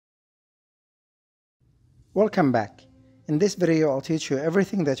Welcome back. In this video I'll teach you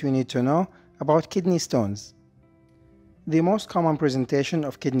everything that you need to know about kidney stones. The most common presentation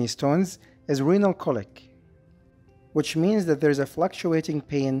of kidney stones is renal colic, which means that there is a fluctuating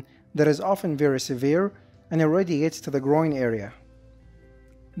pain that is often very severe and irradiates to the groin area.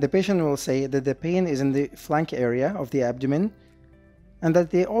 The patient will say that the pain is in the flank area of the abdomen and that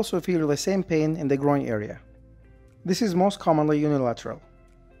they also feel the same pain in the groin area. This is most commonly unilateral,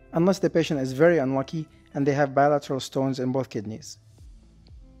 unless the patient is very unlucky and they have bilateral stones in both kidneys.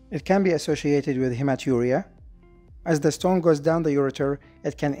 It can be associated with hematuria. As the stone goes down the ureter,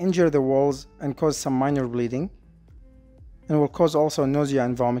 it can injure the walls and cause some minor bleeding, and will cause also nausea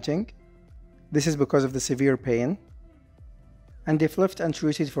and vomiting. This is because of the severe pain. And if left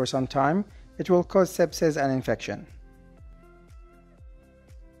untreated for some time, it will cause sepsis and infection.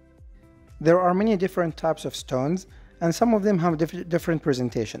 There are many different types of stones, and some of them have different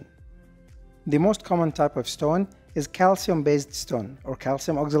presentation. The most common type of stone is calcium-based stone or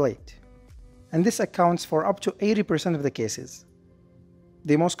calcium oxalate, and this accounts for up to 80% of the cases.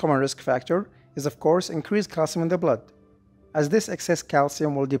 The most common risk factor is of course increased calcium in the blood, as this excess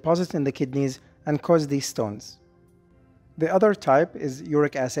calcium will deposit in the kidneys and cause these stones. The other type is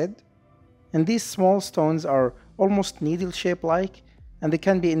uric acid, and these small stones are almost needle-shaped like, and they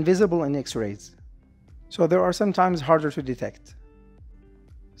can be invisible in X-rays, so they are sometimes harder to detect.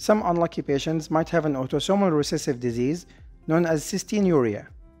 Some unlucky patients might have an autosomal recessive disease known as cystinuria,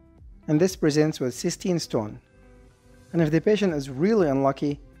 and this presents with cystine stone. And if the patient is really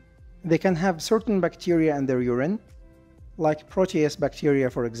unlucky, they can have certain bacteria in their urine, like Proteus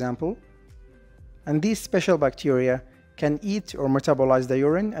bacteria for example, and these special bacteria can eat or metabolize the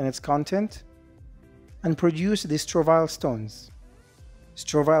urine and its content and produce the struvite stones.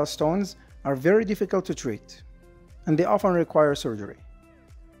 Struvite stones are very difficult to treat, and they often require surgery.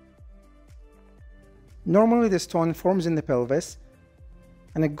 Normally the stone forms in the pelvis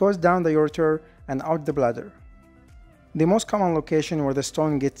and it goes down the ureter and out the bladder. The most common location where the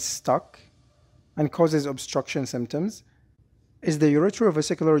stone gets stuck and causes obstruction symptoms is the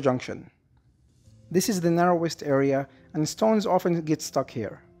uretrovesicular junction. This is the narrowest area and stones often get stuck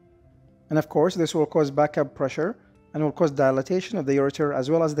here. And of course this will cause backup pressure and will cause dilatation of the ureter as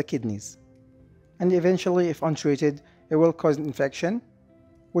well as the kidneys. And eventually, if untreated, it will cause infection,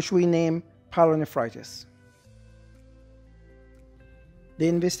 which we name pyelonephritis. The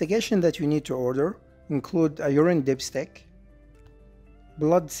investigation that you need to order include a urine dipstick,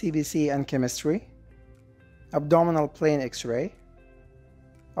 blood CBC and chemistry, abdominal plain X-ray,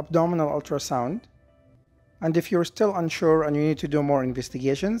 abdominal ultrasound, and if you're still unsure and you need to do more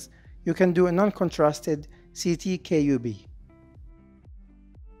investigations, you can do a non-contrasted CT-KUB.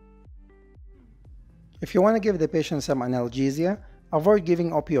 If you want to give the patient some analgesia, avoid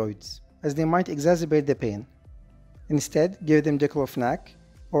giving opioids, as they might exacerbate the pain. Instead, give them diclofenac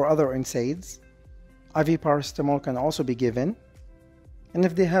or other NSAIDs. IV paracetamol can also be given. And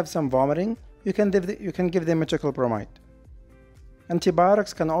if they have some vomiting, you can give them metoclopramide.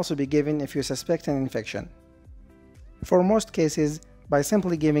 Antibiotics can also be given if you suspect an infection. For most cases, by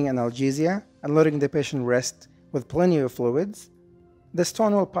simply giving analgesia and letting the patient rest with plenty of fluids, the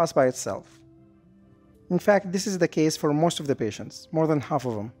stone will pass by itself. In fact, this is the case for most of the patients, more than half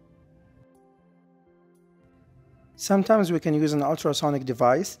of them. Sometimes we can use an ultrasonic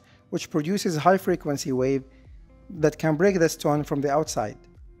device which produces high-frequency wave that can break the stone from the outside.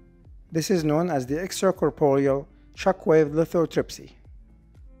 This is known as the extracorporeal shockwave lithotripsy.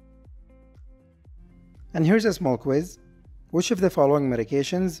 And here's a small quiz. Which of the following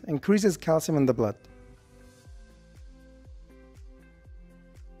medications increases calcium in the blood?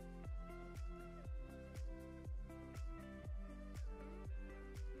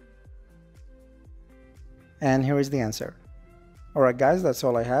 And here is the answer. Alright guys, that's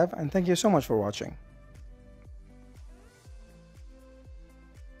all I have, and thank you so much for watching.